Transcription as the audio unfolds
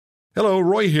Hello,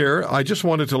 Roy here. I just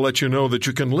wanted to let you know that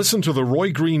you can listen to The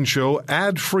Roy Green Show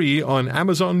ad-free on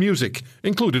Amazon Music,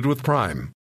 included with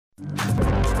Prime.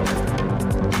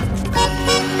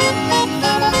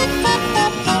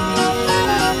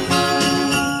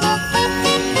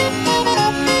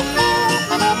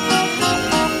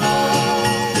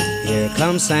 Here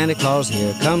comes Santa Claus,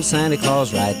 right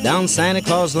down Santa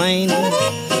Claus Lane.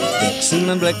 Vixen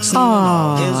and Blixen.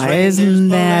 Oh, isn't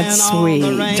that sweet?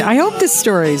 I hope this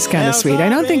story is kind of sweet. I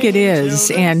don't think it is.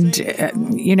 And,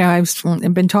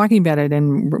 I've been talking about it,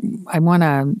 and I want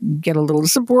to get a little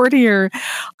support here.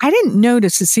 I didn't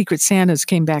notice the Secret Santas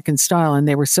came back in style, and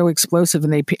they were so explosive,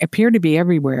 and they appear to be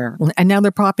everywhere. And now they're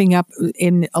popping up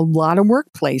in a lot of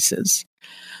workplaces.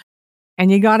 And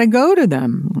you got to go to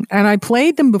them. And I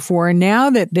played them before, and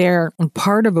now that they're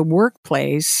part of a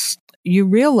workplace, you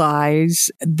realize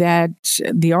that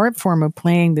the art form of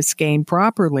playing this game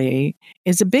properly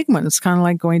is a big one. It's kind of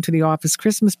like going to the office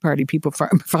Christmas party. People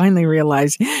finally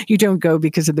realize you don't go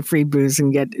because of the free booze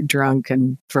and get drunk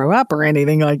and throw up or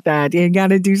anything like that. You got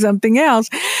to do something else.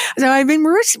 So I've been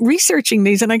researching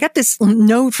these, and I got this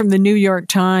note from the New York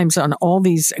Times on all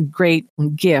these great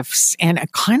gifts, and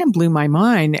it kind of blew my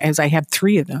mind as I had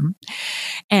 3 of them.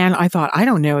 And I thought, I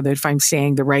don't know that if I'm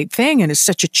saying the right thing, and it's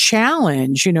such a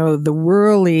challenge, the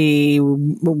whirly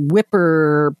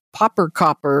whipper popper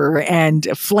copper and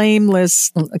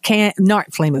flameless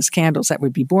not flameless candles, that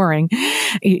would be boring.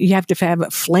 You have to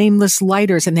have flameless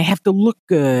lighters, and they have to look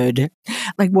good.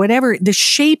 Like whatever, the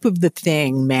shape of the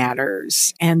thing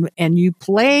matters. And you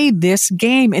play this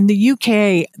game in the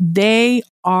UK,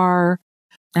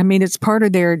 it's part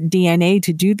of their DNA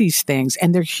to do these things,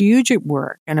 and they're huge at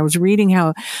work. And I was reading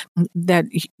how that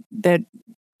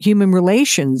human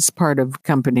relations part of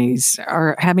companies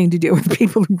are having to deal with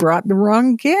people who brought the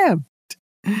wrong gift.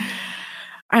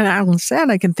 And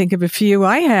I can think of a few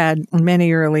I had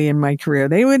many early in my career.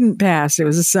 They wouldn't pass. It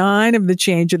was a sign of the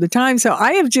change of the time. So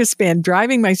I have just been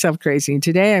driving myself crazy. And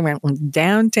today I went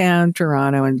downtown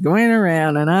Toronto and going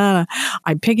around, and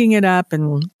I'm picking it up.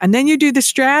 And then you do the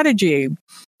strategy.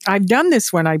 I've done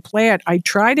this when I play it. I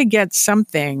try to get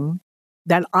something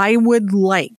that I would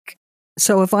like.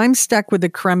 So if I'm stuck with a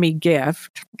crummy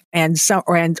gift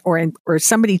or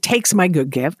somebody takes my good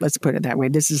gift, let's put it that way.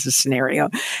 This is a scenario,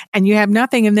 and you have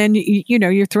nothing, and then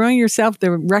you're throwing yourself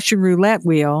the Russian roulette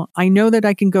wheel. I know that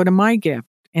I can go to my gift,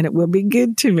 and it will be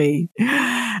good to me.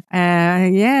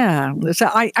 So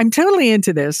I'm totally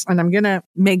into this, and I'm going to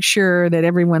make sure that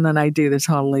everyone that I do this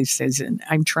holiday season,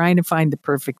 I'm trying to find the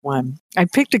perfect one. I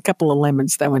picked a couple of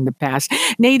lemons, though, in the past.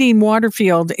 Nadine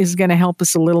Waterfield is going to help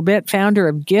us a little bit, founder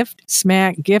of Gift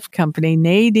Smack Gift Company.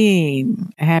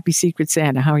 Nadine, happy Secret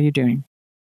Santa. How are you doing?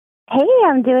 Hey,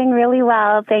 I'm doing really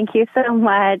well. Thank you so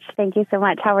much.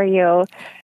 How are you?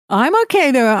 I'm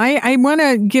okay, though. I want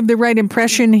to give the right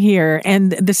impression here.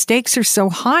 And the stakes are so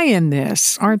high in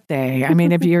this, aren't they? I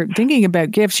mean, if you're thinking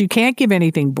about gifts, you can't give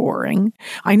anything boring.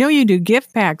 I know you do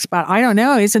gift packs, but I don't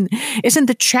know. Isn't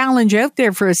the challenge out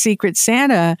there for a Secret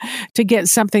Santa to get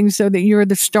something so that you're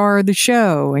the star of the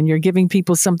show and you're giving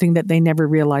people something that they never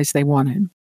realized they wanted?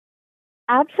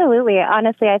 Absolutely.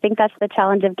 Honestly, I think that's the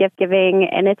challenge of gift giving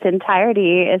in its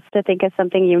entirety, is to think of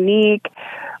something unique,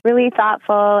 really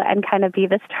thoughtful, and kind of be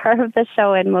the star of the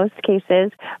show in most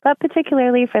cases, but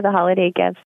particularly for the holiday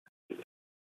gifts.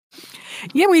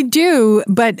 Yeah, we do.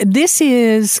 But this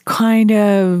is kind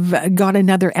of got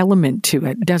another element to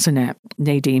it, doesn't it,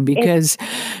 Nadine? Because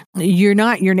your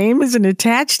name isn't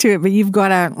attached to it, but you've got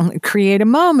to create a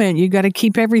moment. You've got to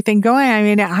keep everything going. I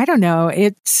mean, I don't know.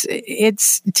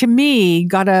 It's to me,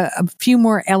 got a few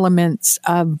more elements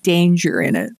of danger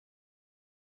in it.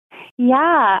 Yeah,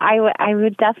 I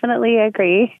would definitely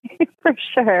agree for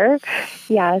sure.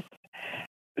 Yes.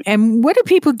 And what do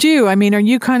people do? I mean, are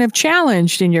you kind of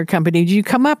challenged in your company? Do you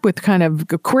come up with kind of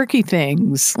quirky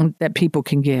things that people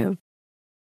can give?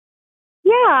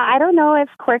 Yeah, I don't know if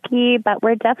quirky, but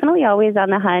we're definitely always on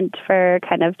the hunt for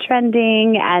kind of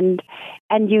trending and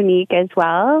unique as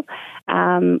well.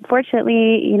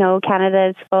 Fortunately, Canada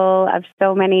is full of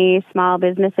so many small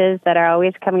businesses that are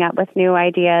always coming up with new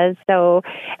ideas. So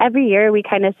every year we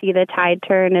kind of see the tide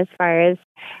turn as far as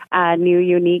new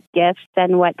unique gifts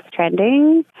and what's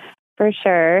trending. For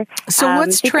sure. So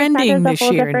what's trending this year? It's a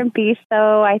whole different beast,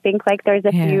 though. I think there's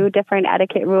a few different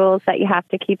etiquette rules that you have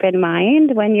to keep in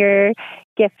mind when you're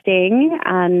gifting.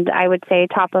 And I would say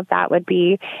top of that would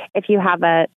be if you have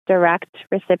a direct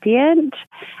recipient,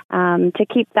 to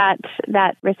keep that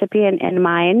recipient in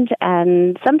mind.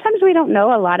 And sometimes we don't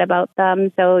know a lot about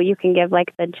them, so you can give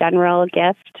like the general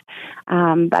gift.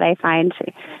 But I find,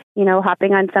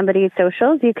 hopping on somebody's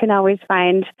socials, you can always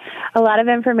find a lot of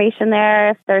information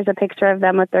there. If there's a picture of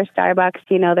them with their Starbucks,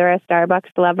 they're a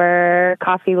Starbucks lover,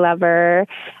 coffee lover.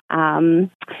 And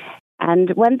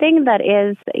one thing that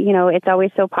is, it's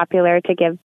always so popular to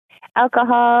give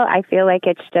alcohol. I feel like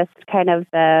it's just kind of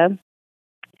the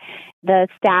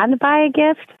standby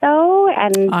gift, though.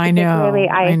 And I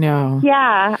know.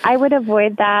 Yeah, I would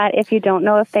avoid that if you don't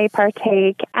know if they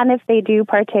partake. And if they do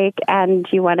partake and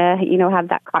you want to, have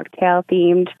that cocktail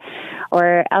themed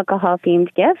or alcohol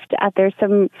themed gift, there's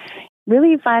some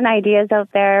really fun ideas out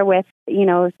there with,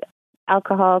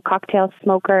 alcohol cocktail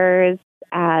smokers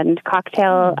and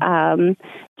cocktail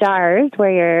jars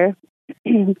where you're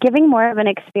giving more of an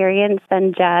experience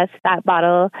than just that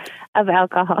bottle of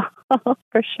alcohol,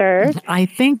 for sure. I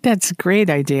think that's a great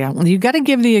idea. You got to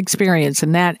give the experience,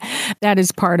 and that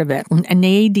is part of it.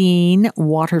 Nadine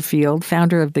Waterfield,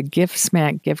 founder of the Gift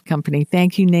Smack Gift Company.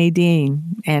 Thank you, Nadine,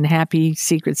 and happy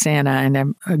Secret Santa,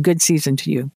 and a good season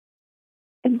to you.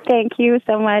 Thank you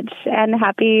so much, and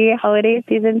happy holiday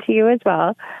season to you as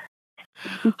well.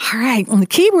 All right. Well, the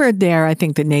key word there, I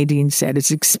think that Nadine said,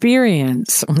 is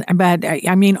experience. But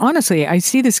I mean, honestly, I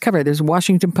see this cover. There's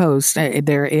Washington Post.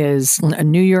 There is a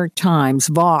New York Times,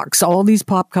 Vox. All these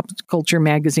pop culture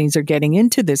magazines are getting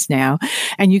into this now.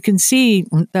 And you can see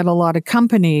that a lot of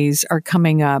companies are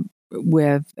coming up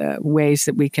with ways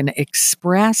that we can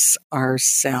express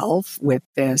ourselves with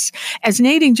this. As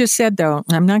Nadine just said, though,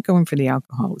 I'm not going for the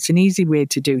alcohol. It's an easy way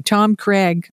to do. Tom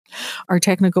Craig, our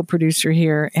technical producer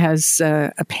here, has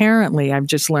apparently, I've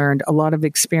just learned, a lot of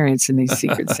experience in these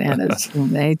Secret Santas.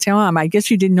 Hey, Tom, I guess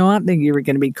you did not think you were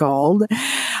going to be called.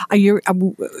 Are you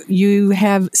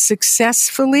a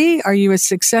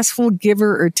successful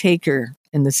giver or taker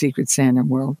in the Secret Santa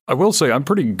world? I will say I'm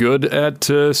pretty good at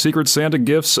Secret Santa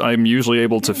gifts. I'm usually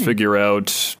able to figure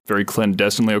out very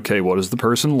clandestinely, okay, what is the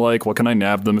person like? What can I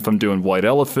nab them? If I'm doing White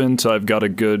Elephant, I've got a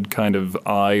good kind of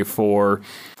eye for,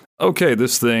 okay,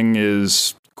 this thing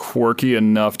is quirky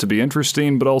enough to be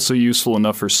interesting, but also useful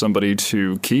enough for somebody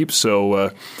to keep.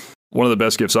 So one of the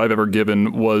best gifts I've ever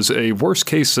given was a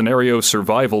worst-case scenario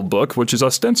survival book, which is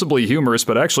ostensibly humorous,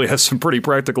 but actually has some pretty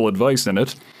practical advice in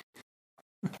it.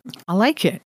 I like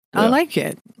it. Yeah. I like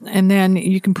it. And then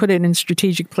you can put it in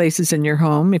strategic places in your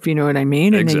home, if you know what I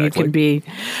mean. And Exactly. then you can be,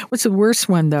 what's the worst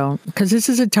one, though? Because this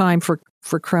is a time for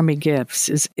crummy gifts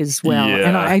as well. Yeah.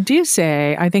 And I do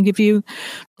say, I think if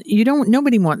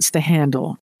nobody wants the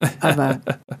handle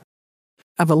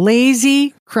of a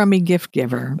lazy, crummy gift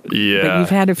giver. Yeah. But you've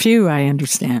had a few, I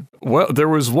understand. Well, there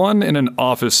was one in an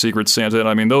office Secret Santa, and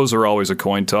I mean, those are always a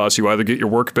coin toss. You either get your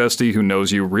work bestie who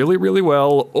knows you really, really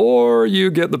well, or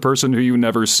you get the person who you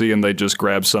never see and they just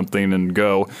grab something and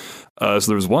go. So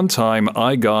there was one time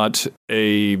I got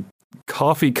a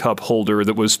coffee cup holder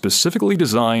that was specifically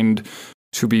designed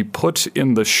to be put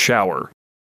in the shower.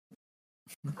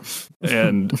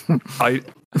 And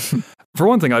for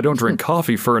one thing, I don't drink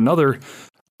coffee. For another,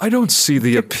 I don't see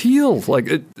the appeal.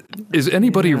 Like, is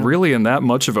anybody really in that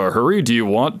much of a hurry? Do you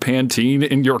want Pantene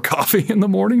in your coffee in the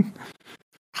morning?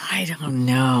 I don't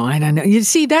know. You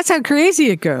see, that's how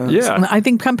crazy it goes. Yeah. I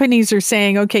think companies are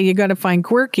saying, okay, you got to find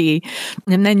quirky.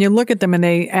 And then you look at them and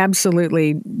they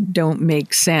absolutely don't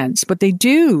make sense. But they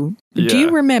do. Yeah. Do you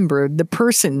remember the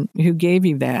person who gave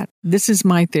you that? This is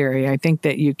my theory. I think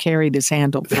that you carried his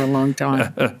handle for a long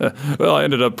time. Well, I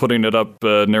ended up putting it up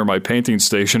near my painting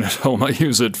station at home. I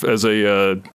use it as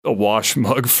a wash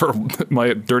mug for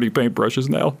my dirty paintbrushes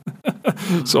now.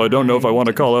 So I don't know if I want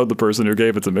to call out the person who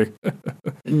gave it to me.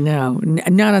 No,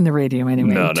 not on the radio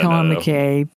anyway. No, Tom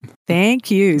McKay,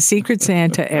 thank you. Secret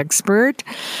Santa expert.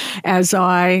 And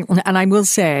I will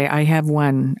say, I have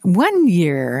one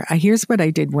year. Here's what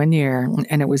I did one year,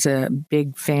 and it was a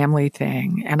big family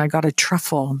thing. And I got a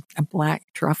black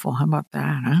truffle. How about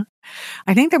that, huh?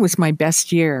 I think that was my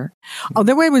best year.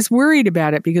 Although I was worried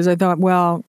about it because I thought,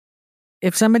 well,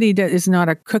 if somebody is not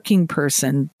a cooking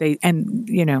person, they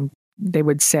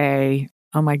would say,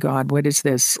 oh my God, what is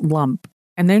this lump?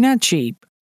 And they're not cheap.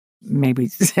 Maybe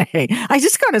say, I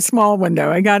just got a small one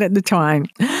though. I got it at the time,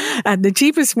 the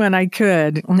cheapest one I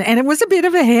could. And it was a bit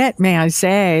of a hit, may I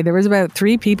say. There was about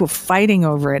 3 people fighting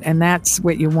over it. And that's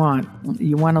what you want.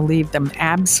 You want to leave them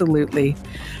absolutely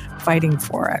fighting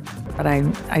for it. But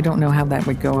I don't know how that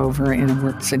would go over in a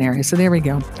work scenario. So there we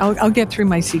go. I'll get through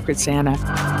my Secret Santa.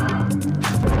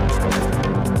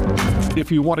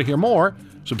 if you want to hear more,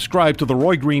 subscribe to The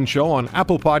Roy Green Show on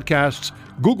Apple Podcasts,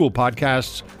 Google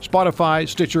Podcasts, Spotify,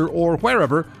 Stitcher, or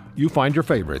wherever you find your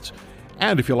favorites.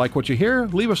 And if you like what you hear,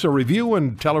 leave us a review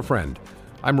and tell a friend.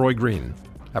 I'm Roy Green.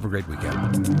 Have a great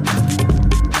weekend.